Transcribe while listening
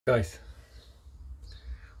Guys,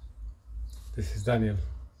 this is Daniel,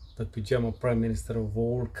 the pajama prime minister of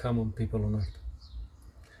all common people on earth.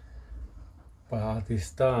 But this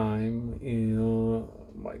time,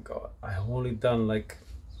 my god, I only done like,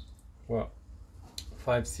 well,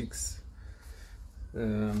 5-6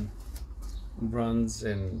 runs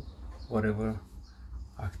and whatever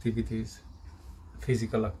activities,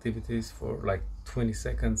 physical activities for like 20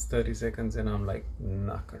 seconds, 30 seconds, and I'm like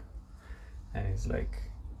knackered. And it's like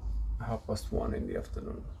 1:30 in the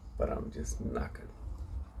afternoon, but I'm just knackered.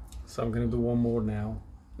 So I'm gonna do one more now,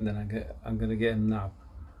 and then I'm gonna get a nap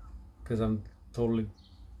because I'm totally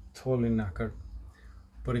knackered.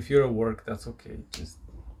 But if you're at work, that's okay. Just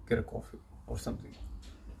get a coffee or something.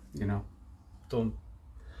 Don't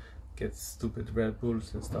get stupid Red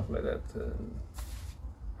Bulls and stuff like that.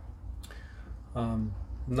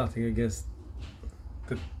 Nothing against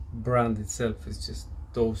the brand itself. It's just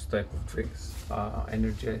those type of drinks,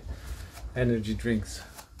 energy drinks,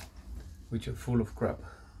 which are full of crap.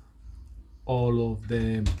 All of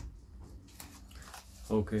them.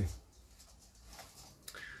 Okay.